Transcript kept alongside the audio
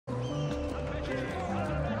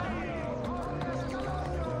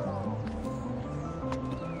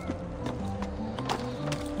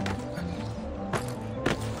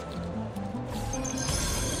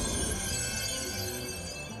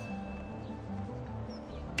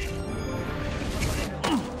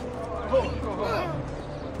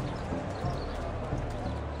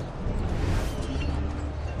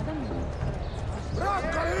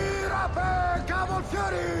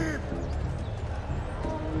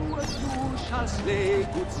you shall slay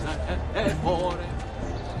good for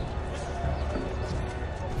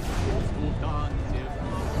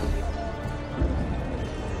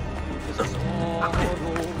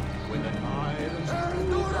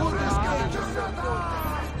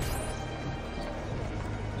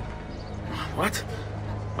What?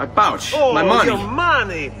 My pouch. Oh, my money. Your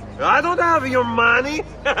money. I don't have your money.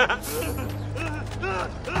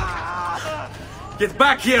 Get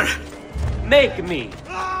back here! Make me.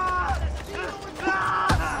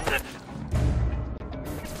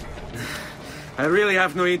 I really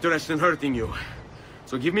have no interest in hurting you.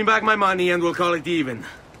 So give me back my money and we'll call it even.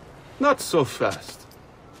 Not so fast.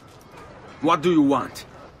 What do you want?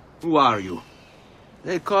 Who are you?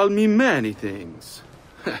 They call me many things.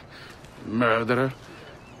 Murderer,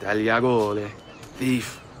 tagliagole,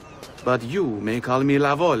 thief. But you may call me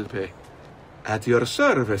La Volpe. At your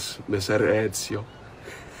service, Messer Ezio.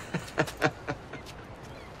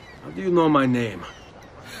 How do you know my name?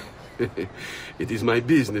 It is my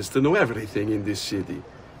business to know everything in this city.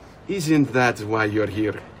 Isn't that why you're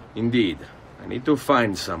here? Indeed. I need to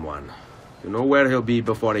find someone. To know where he'll be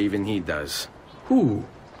before even he does. Who?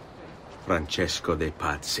 Francesco de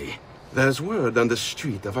Pazzi. There's word on the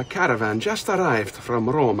street of a caravan just arrived from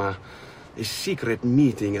Roma. A secret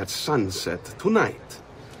meeting at sunset tonight.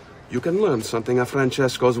 You can learn something of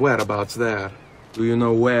Francesco's whereabouts there. Do you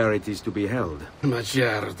know where it is to be held? Ma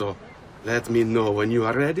certo. Let me know when you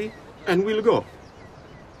are ready, and we'll go.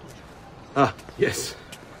 Ah, yes.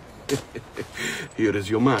 Here is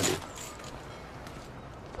your money.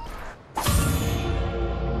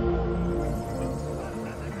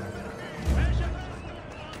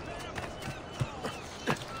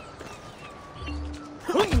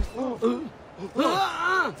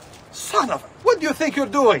 Son of a... What do you think you're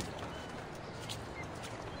doing?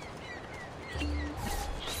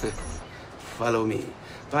 Follow me.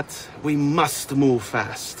 But we must move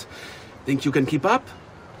fast. Think you can keep up?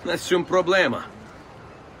 Nessun problema.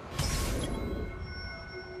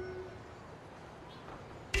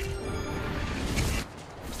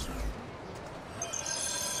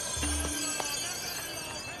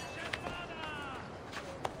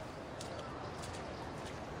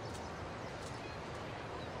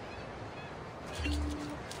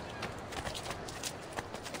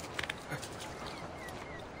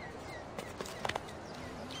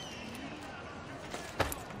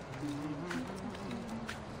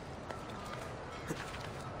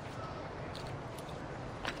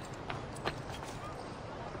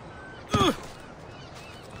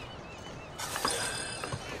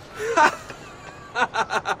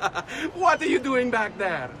 What are you doing back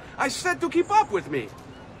there? I said to keep up with me.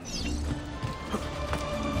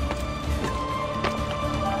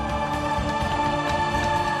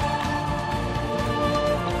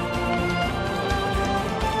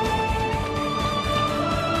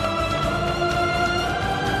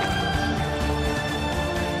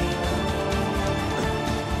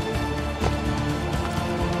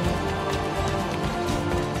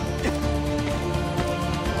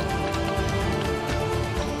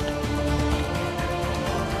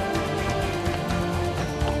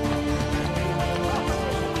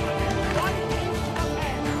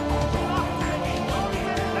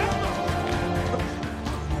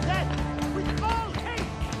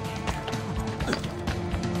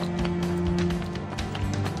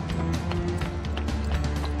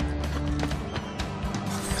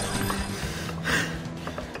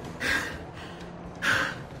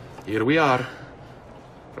 Here we are.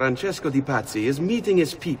 Francesco di Pazzi is meeting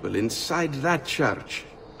his people inside that church.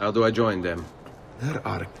 How do I join them? There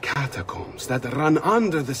are catacombs that run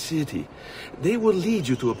under the city. They will lead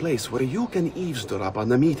you to a place where you can eavesdrop on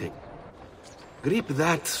the meeting. Grip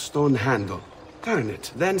that stone handle. Turn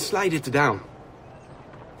it, then slide it down.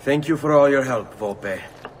 Thank you for all your help, Volpe.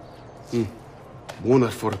 Buona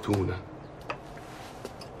fortuna.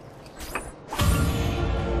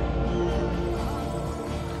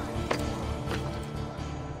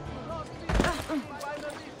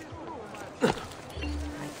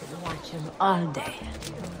 All day.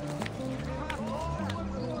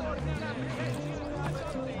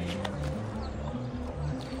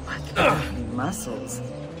 What muscles.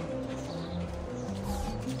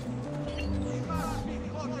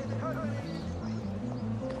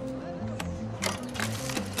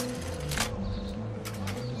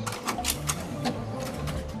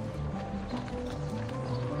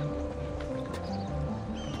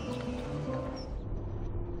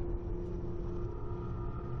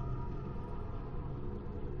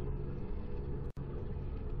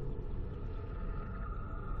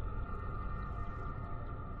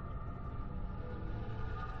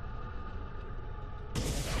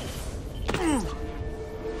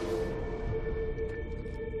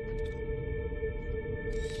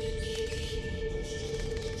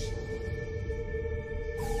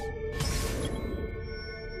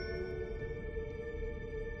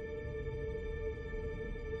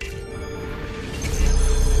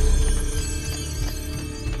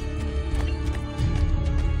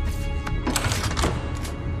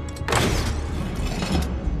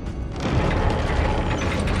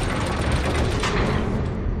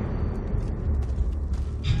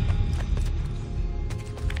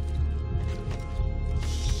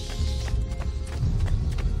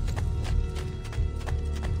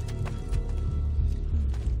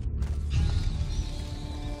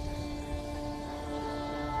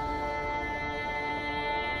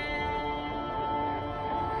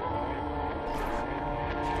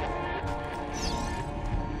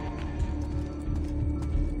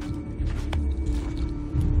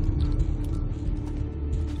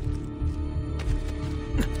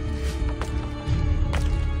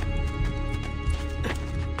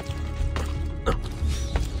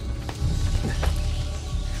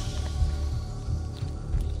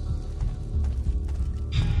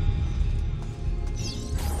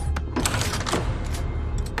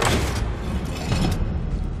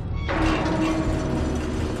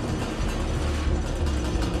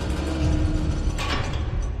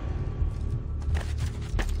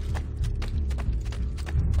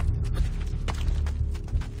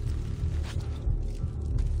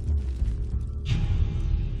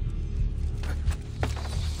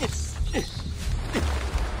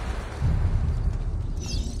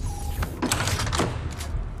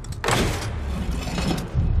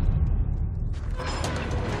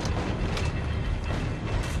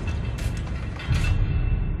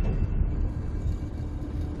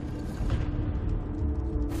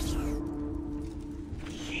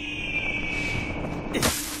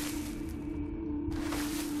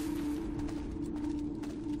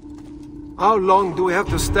 How long do we have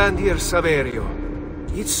to stand here, Saverio?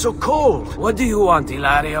 It's so cold. What do you want,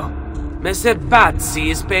 Hilario? Messer Pazzi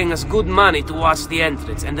is paying us good money to watch the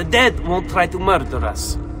entrance, and the dead won't try to murder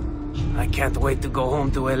us. I can't wait to go home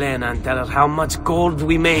to Elena and tell her how much gold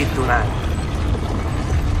we made tonight.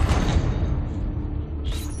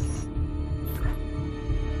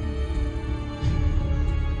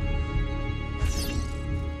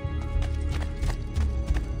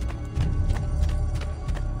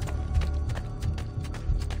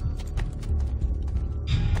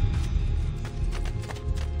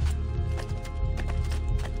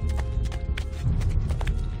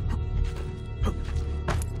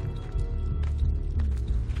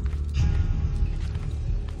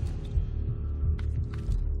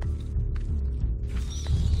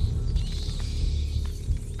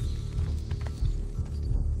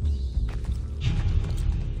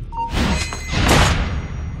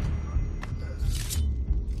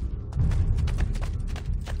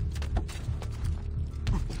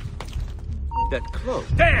 That cloak.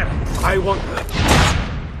 There! I want...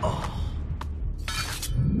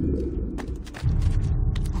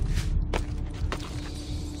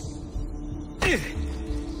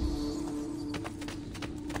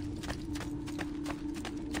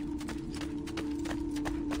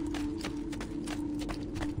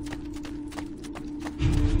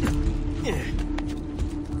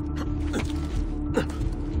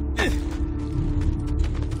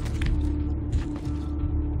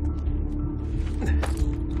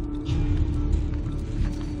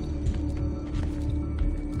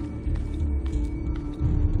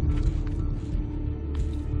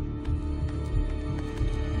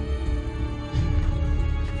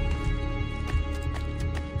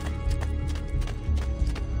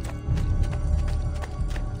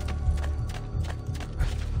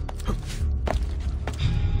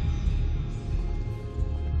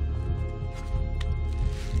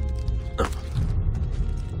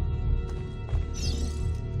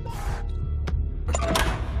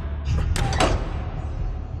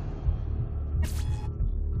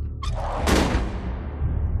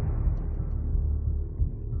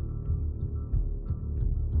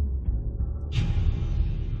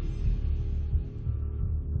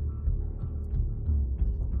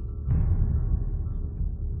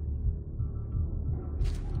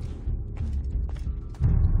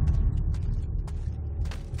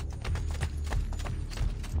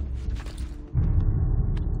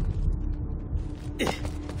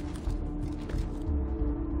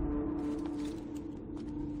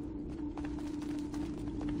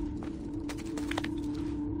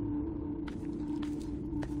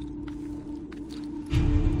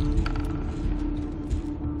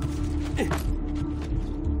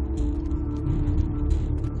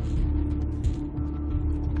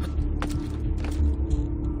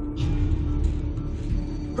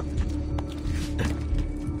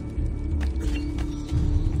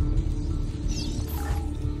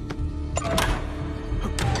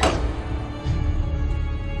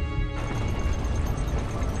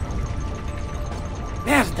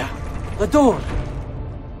 The door!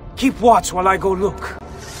 Keep watch while I go look.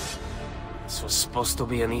 This was supposed to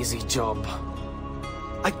be an easy job.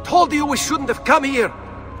 I told you we shouldn't have come here.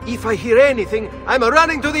 If I hear anything, I'm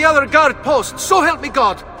running to the other guard post, so help me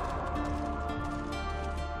God!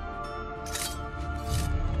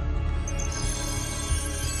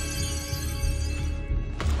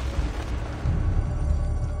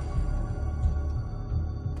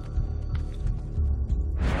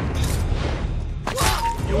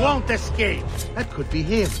 You won't escape. That could be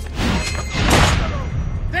him.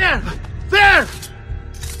 There! There!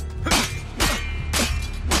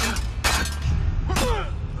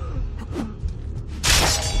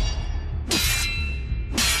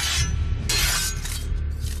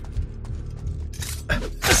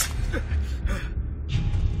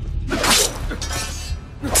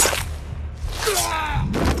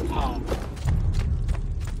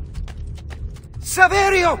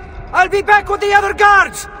 Saverio! I'll be back with the other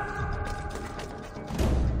guards!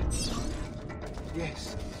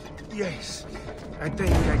 Yes, I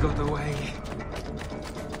think I got away.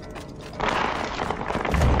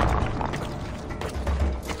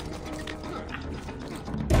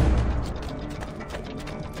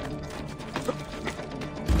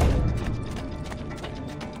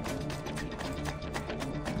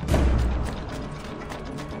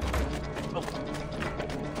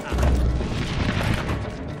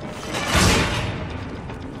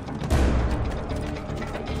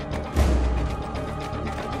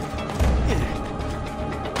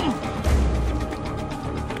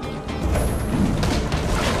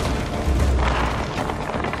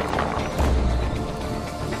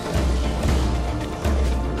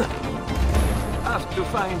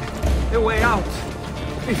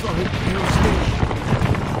 before he kills me.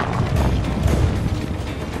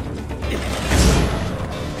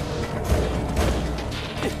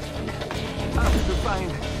 I have to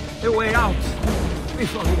find a way out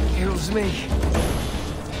before he kills me.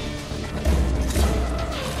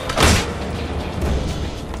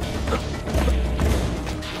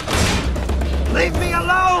 Leave me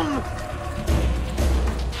alone!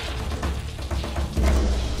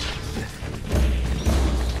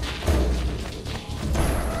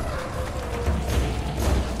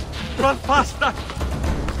 Run faster!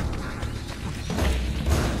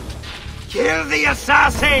 Kill the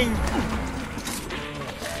assassin!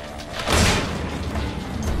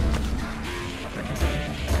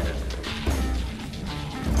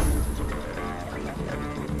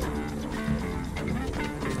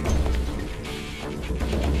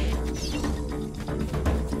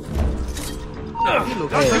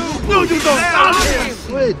 No, you don't!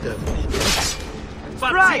 Wait a minute.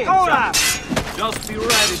 Strike, ora! Just be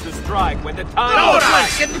ready to strike when the time Ora!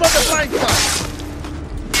 is Get him on the blind side!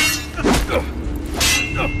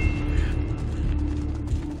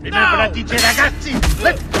 Preparati, ragazzi!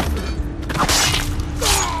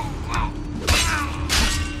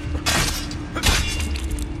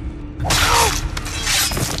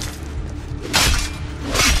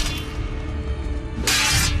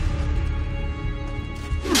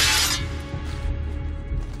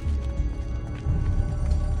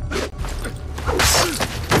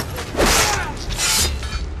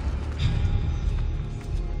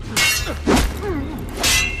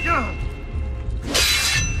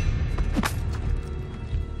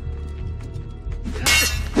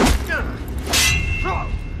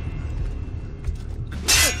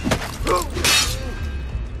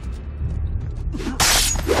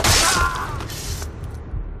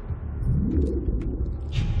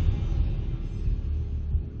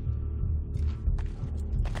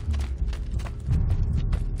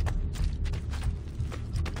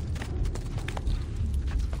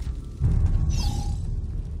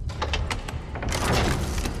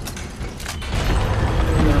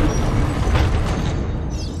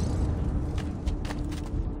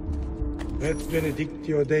 Et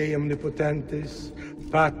benedictio Dei omnipotentis,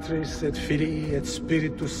 Patris et Filii et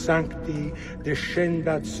Spiritus Sancti,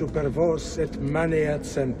 descendat super vos et maneat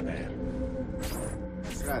semper.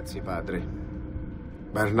 Grazie, Padre.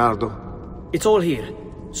 Bernardo? It's all here.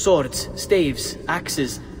 Swords, staves,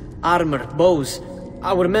 axes, armor, bows.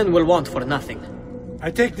 Our men will want for nothing.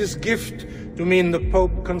 I take this gift to mean the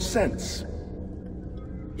Pope consents.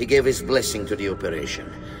 He gave his blessing to the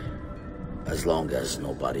operation. As long as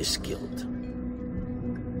nobody's killed.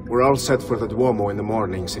 We're all set for the Duomo in the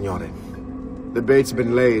morning, Signore. The bait's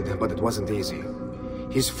been laid, but it wasn't easy.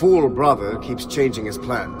 His fool brother keeps changing his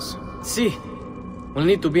plans. See, we'll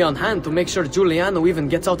need to be on hand to make sure Giuliano even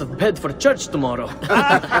gets out of bed for church tomorrow.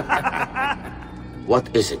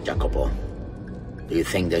 What is it, Jacopo? Do you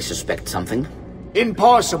think they suspect something?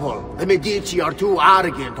 Impossible! The Medici are too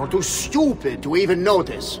arrogant or too stupid to even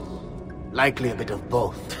notice. Likely a bit of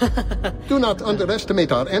both. Do not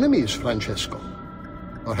underestimate our enemies, Francesco.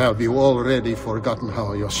 Or have you already forgotten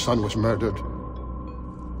how your son was murdered?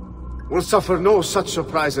 We'll suffer no such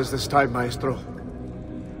surprises this time, Maestro.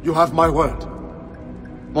 You have my word.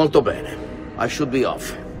 Molto bene. I should be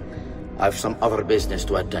off. I've some other business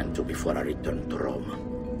to attend to before I return to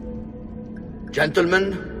Rome.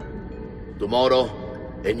 Gentlemen, tomorrow,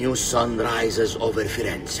 a new sun rises over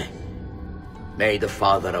Firenze. May the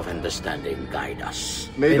Father of Understanding guide us.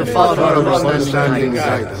 May the Father of Understanding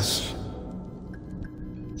guide us.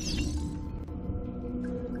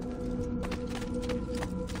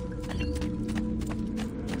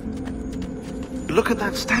 Look at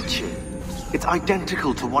that statue. It's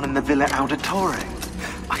identical to one in the Villa Auditore.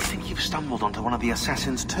 I think you've stumbled onto one of the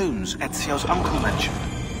assassin's tombs Ezio's uncle mentioned.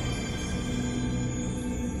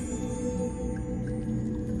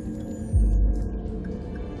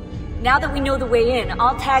 Now that we know the way in,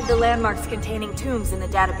 I'll tag the landmarks containing tombs in the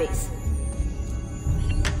database.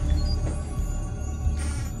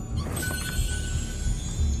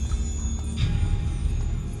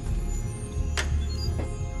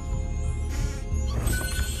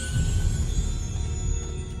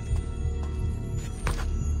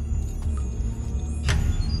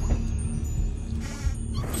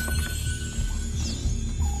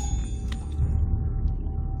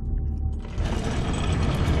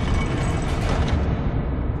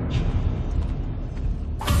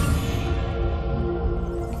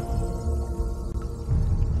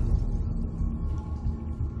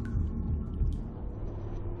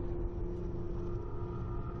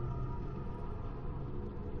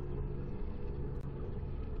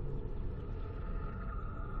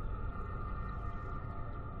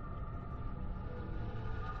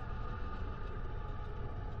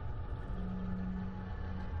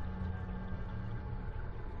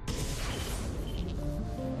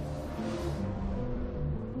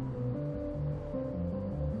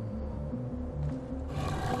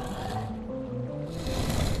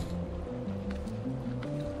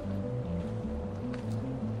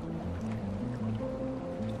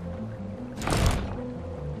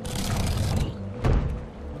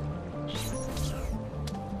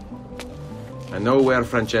 know where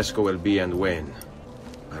Francesco will be and when.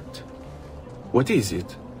 But... What is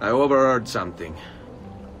it? I overheard something.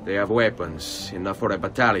 They have weapons, enough for a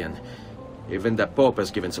battalion. Even the Pope has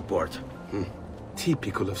given support.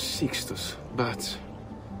 Typical of Sixtus, but...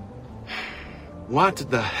 What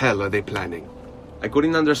the hell are they planning? I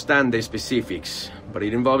couldn't understand the specifics, but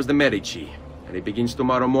it involves the Medici, and it begins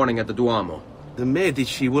tomorrow morning at the Duomo. The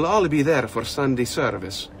Medici will all be there for Sunday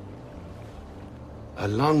service.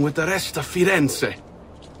 Along with the rest of Firenze.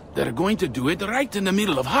 They're going to do it right in the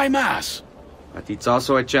middle of High Mass. But it's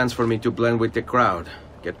also a chance for me to blend with the crowd,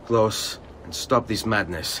 get close, and stop this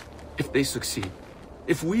madness. If they succeed,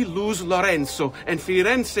 if we lose Lorenzo and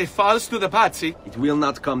Firenze falls to the Pazzi... It will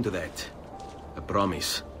not come to that. I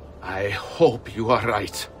promise. I hope you are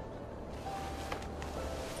right.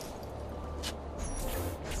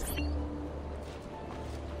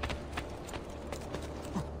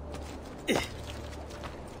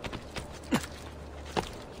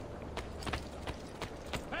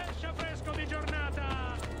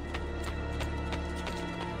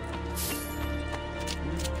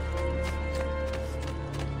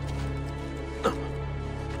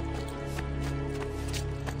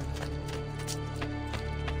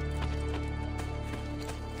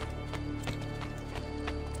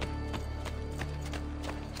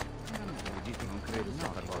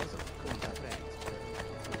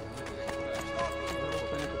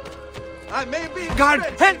 Guard,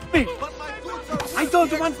 help me! I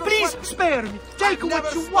don't want, please spare me! Take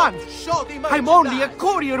what you want! I'm only a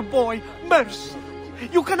courier boy! Mercy!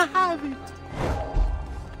 You can have it!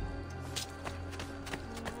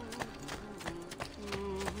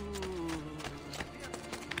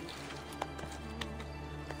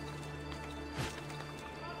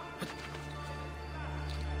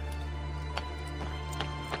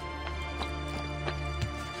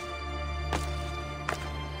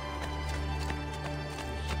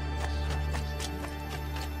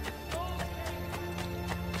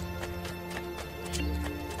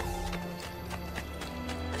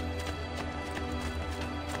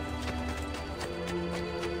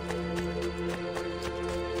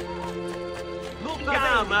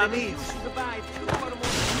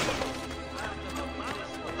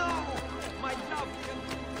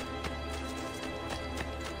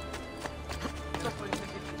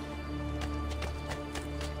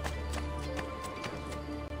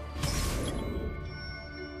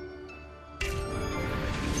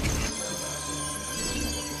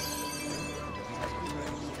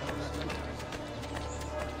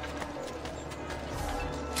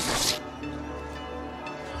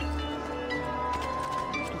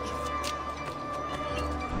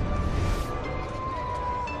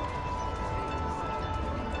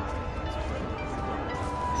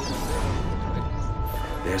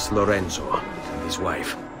 There's Lorenzo and his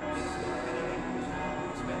wife.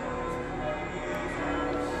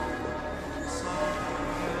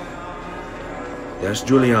 There's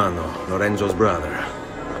Giuliano, Lorenzo's brother.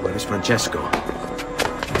 Where is Francesco?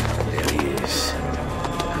 There he is.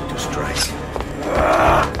 Time to strike.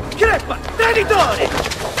 Crepa! Traditore!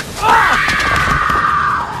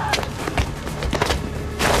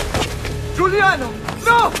 Giuliano!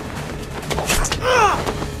 No!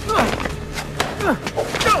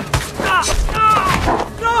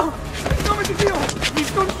 No! In nome di Dio! Mi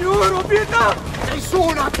scongiuro, pietà!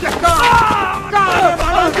 Nessuno a pietà! Cade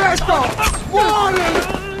maledetto! Muori!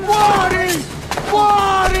 Muori!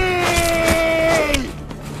 Muori!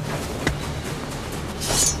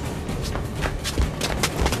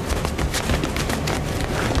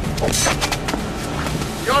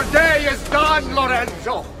 Your day is done,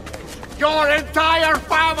 Lorenzo! Your entire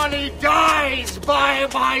family dies by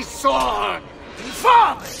my sword!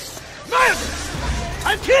 Infame! Murder!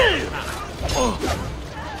 I'll kill you!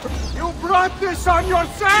 You brought this on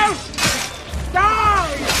yourself!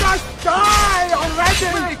 Die! Just die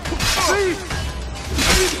already! Please!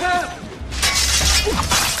 Please help!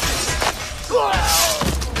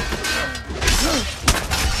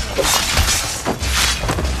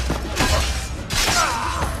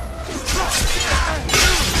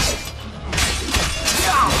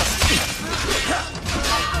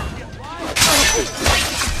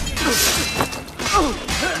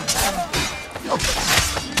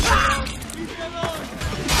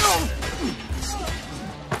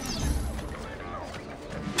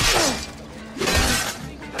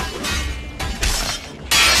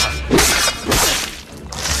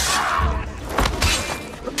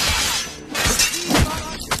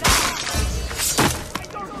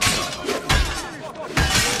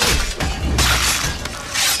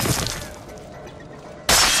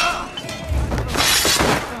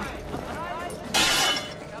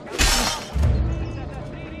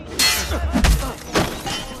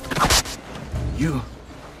 You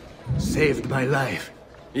saved my life.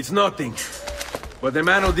 It's nothing. But the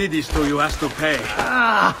man who did this to you has to pay.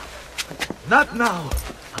 Not now.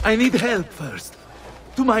 I need help first.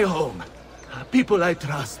 To my home. People I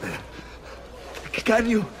trust there. Can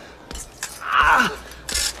you...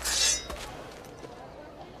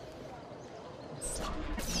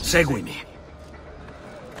 Segui me.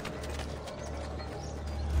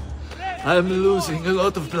 I'm losing a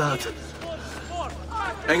lot of blood.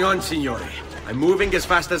 Hang on, signore. I'm moving as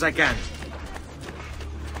fast as I can.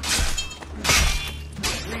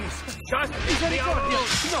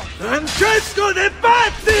 Francesco de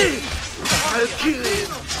Pazzi! I'll kill him.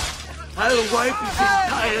 I'll wipe his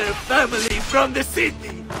entire family from the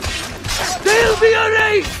city. They'll be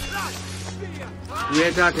erased!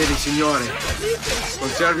 Quietate, signore.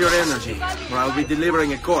 Conserve your energy, or I'll be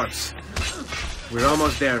delivering a corpse. We're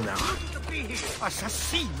almost there now.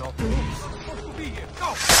 Assassino!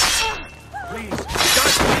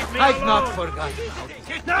 I've not forgotten.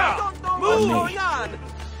 Now! Move on!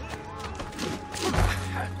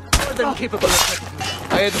 More than capable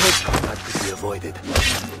of... I had hoped combat could be avoided.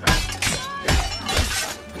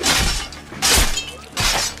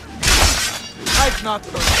 I've not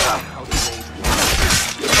forgotten how to raise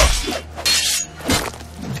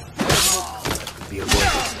be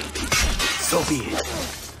avoided. So be it.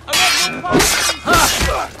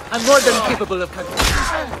 I'm more than capable of cutting.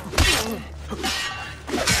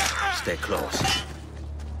 Stay close.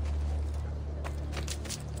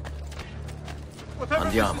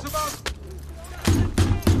 Andiamo.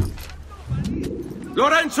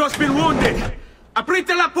 Lorenzo's been wounded!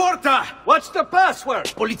 Aprite la porta! What's the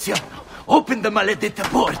password? Poliziano, open the maledetta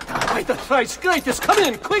porta. By the thrice greatest, come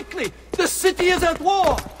in, quickly! The city is at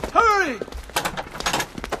war! Hurry!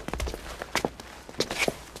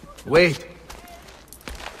 Wait.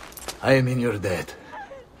 I am in your debt.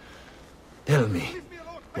 Tell me,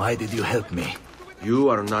 why did you help me? You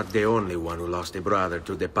are not the only one who lost a brother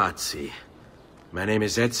to the Pazzi. My name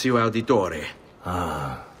is Ezio Auditore.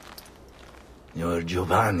 Ah. You're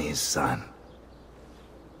Giovanni's son.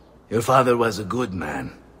 Your father was a good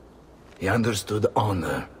man. He understood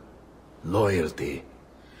honor, loyalty.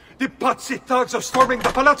 The Pazzi thugs are storming the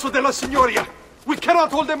Palazzo della Signoria! We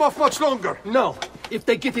cannot hold them off much longer! No. If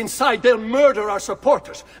they get inside, they'll murder our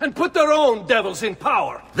supporters and put their own devils in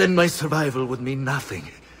power. Then my survival would mean nothing.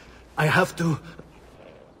 I have to...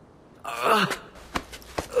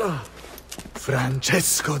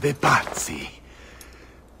 Francesco de Pazzi.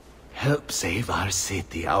 Help save our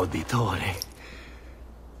city, Auditore.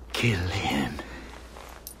 Kill him.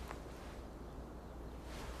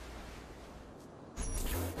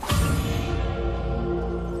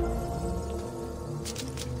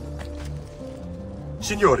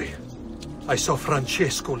 Signori, I saw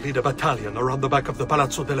Francesco lead a battalion around the back of the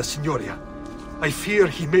Palazzo della Signoria. I fear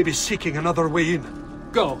he may be seeking another way in.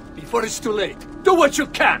 Go, before it's too late. Do what you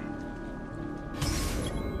can!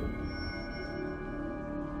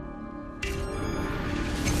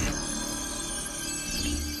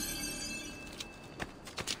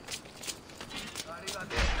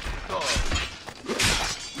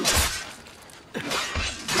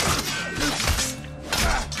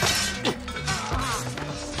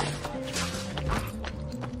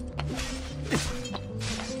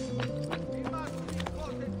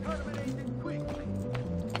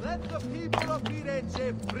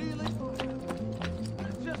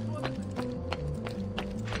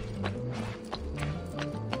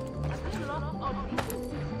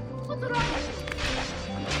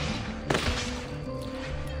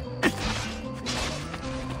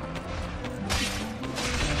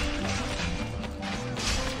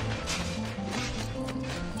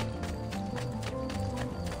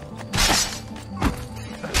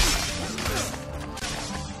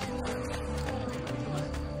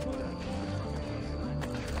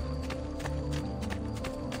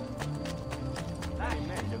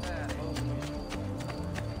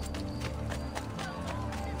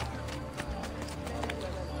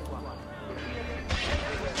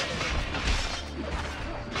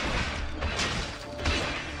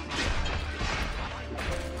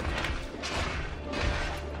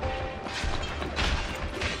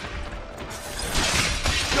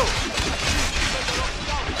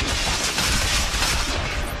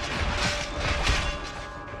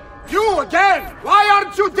 Again! Why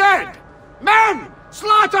aren't you dead? Men!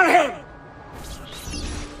 Slaughter him!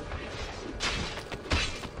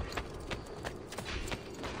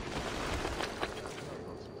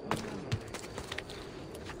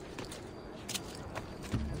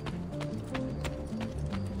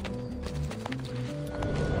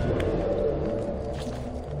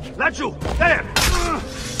 Laggiù! There!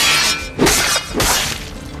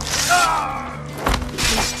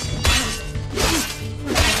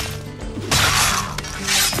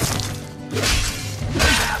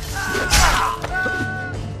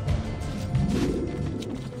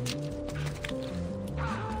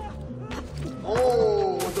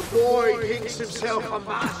 Oh, the boy thinks himself a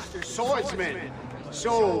master swordsman.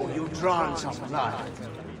 So you've drawn some blood.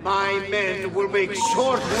 My men will make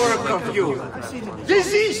short work of you.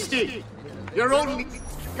 Desisti! You're only...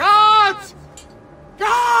 Guards!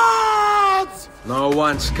 Guards! No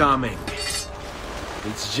one's coming.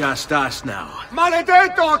 It's just us now.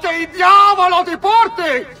 Maledetto che il diavolo ti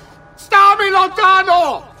porti! Stammi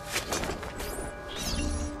lontano!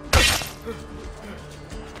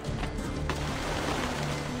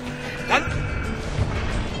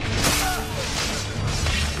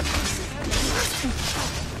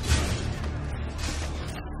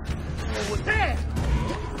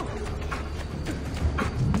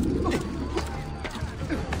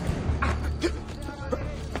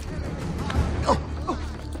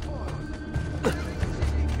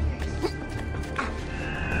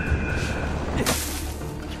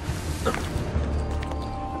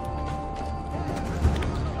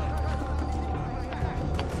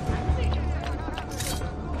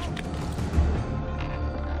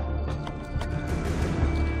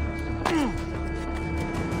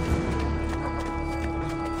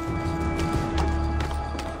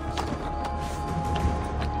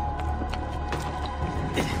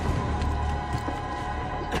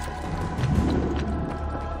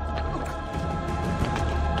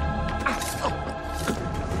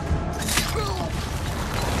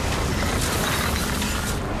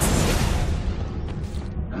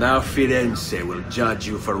 Now Firenze will judge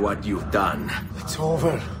you for what you've done. It's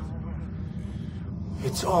over.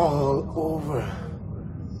 It's all over.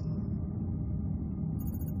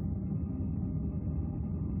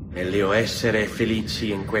 Meglio essere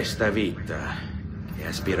felici in questa vita che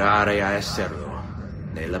aspirare a esserlo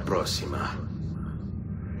nella prossima.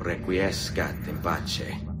 Requiescat in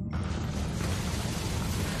pace.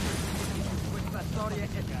 Questa storia è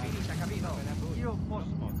finita, capito? Io ho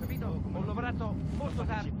capito? Ho lavorato molto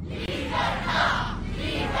tanto. Libertà!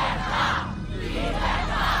 Libertà!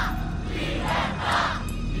 Libertà!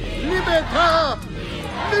 Libertà!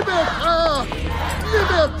 Libertà!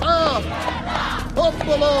 Libertà!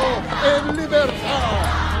 Popolo e libertà!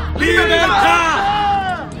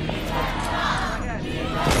 Libertà!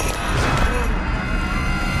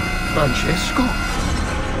 Francesco?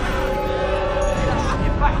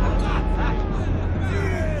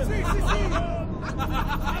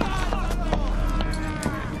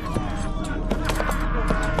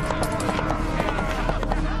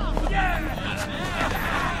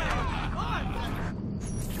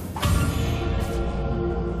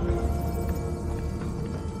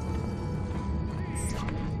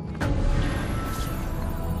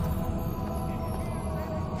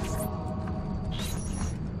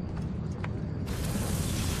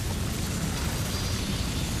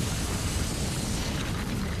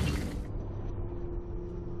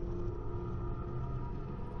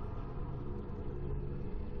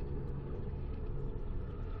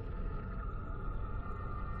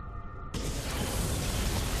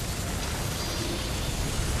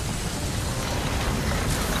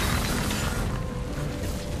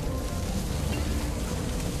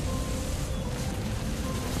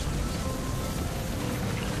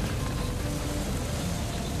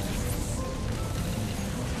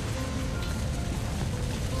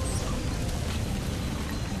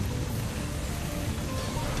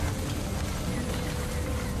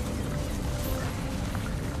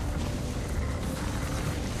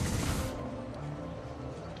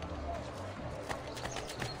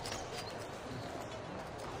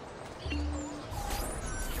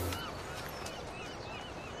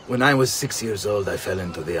 When I was 6 years old, I fell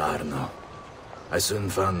into the Arno. I soon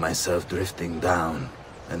found myself drifting down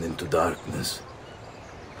and into darkness.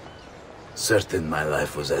 Certain my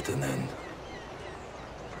life was at an end.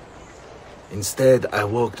 Instead, I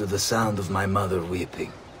woke to the sound of my mother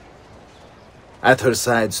weeping. At her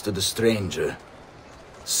side stood a stranger,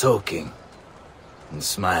 soaking and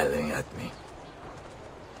smiling at me.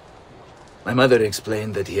 My mother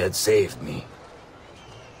explained that he had saved me.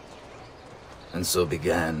 And so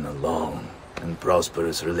began a long and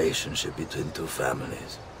prosperous relationship between two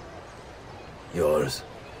families. Yours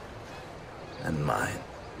and mine.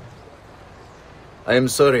 I am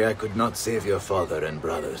sorry I could not save your father and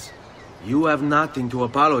brothers. You have nothing to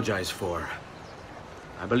apologize for.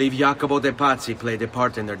 I believe Jacopo de Pazzi played a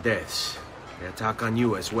part in their deaths. The attack on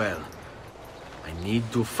you as well. I need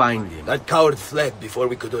to find him. That coward fled before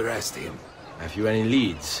we could arrest him. Have you any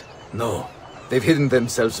leads? No. They've hidden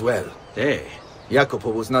themselves well. Hey.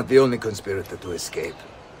 Jacopo was not the only conspirator to escape.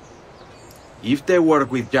 If they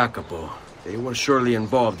work with Jacopo, they were surely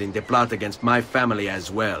involved in the plot against my family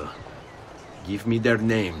as well. Give me their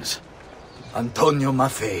names. Antonio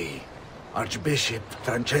Maffei, Archbishop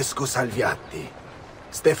Francesco Salviati,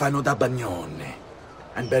 Stefano da Bagnone,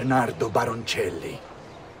 and Bernardo Baroncelli.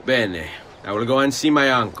 Bene. I will go and see my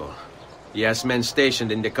uncle. He has men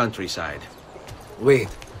stationed in the countryside. Wait.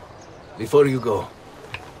 Before you go.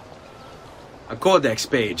 A codex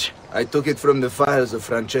page. I took it from the files of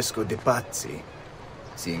Francesco de Pazzi,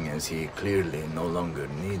 seeing as he clearly no longer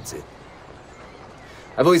needs it.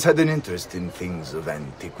 I've always had an interest in things of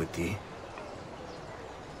antiquity,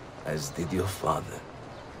 as did your father.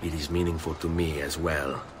 It is meaningful to me as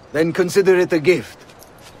well. Then consider it a gift.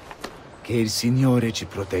 Che il Signore ci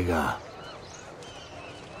protegga.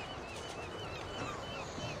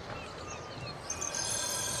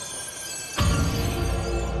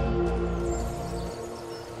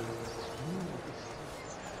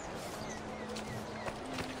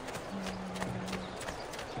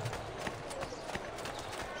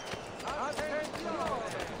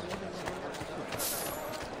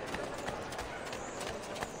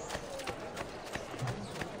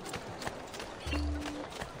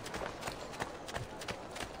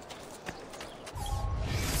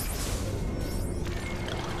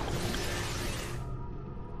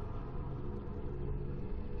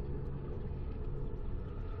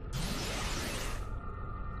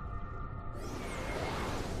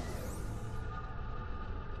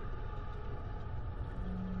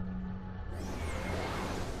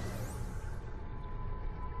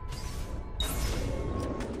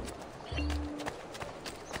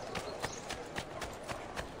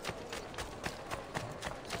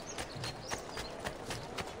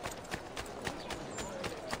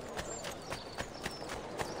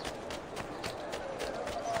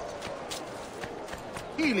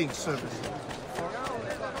 Healing service.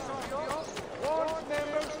 Warn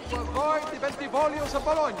members to avoid the Bentivolios of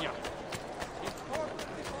Bologna.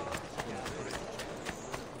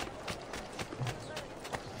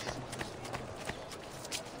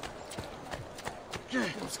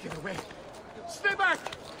 Let's get away. Stay back!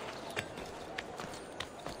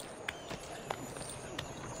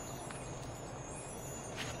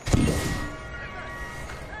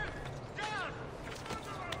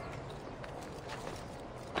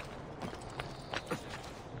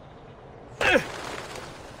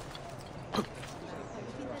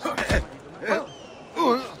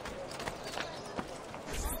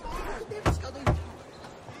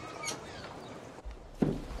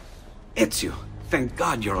 Ezio, thank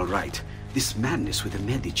God you're all right. This madness with the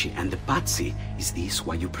Medici and the Pazzi, is this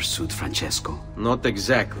why you pursued Francesco? Not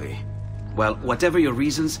exactly. Well, whatever your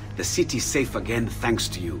reasons, the city's safe again thanks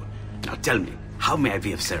to you. Now tell me, how may I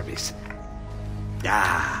be of service?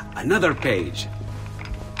 Ah, another page.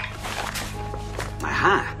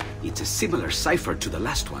 Aha, it's a similar cipher to the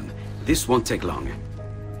last one. This won't take long.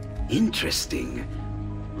 Interesting.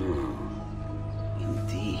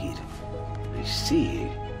 Indeed. I see.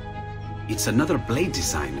 It's another blade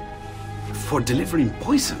design for delivering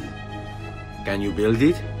poison. Can you build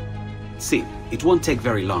it? See, it won't take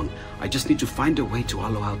very long. I just need to find a way to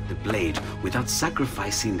hollow out the blade without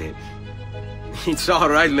sacrificing the... It's all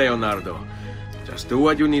right, Leonardo. Just do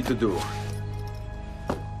what you need to do.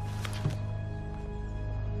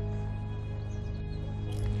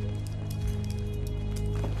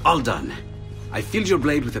 All done. I filled your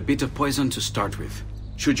blade with a bit of poison to start with.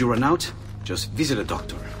 Should you run out, just visit a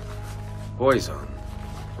doctor. Poison?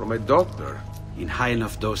 From a doctor? In high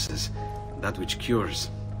enough doses, that which cures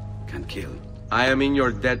can kill. I am in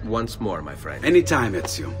your debt once more, my friend. Anytime,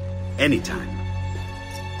 Ezio. Anytime.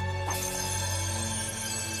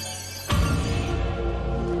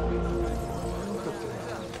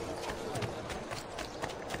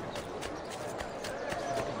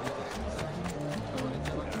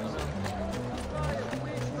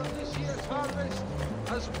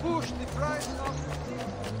 Has pushed the price of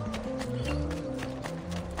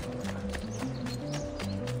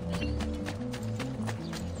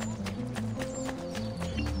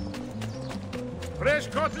fresh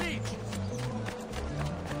cut leech.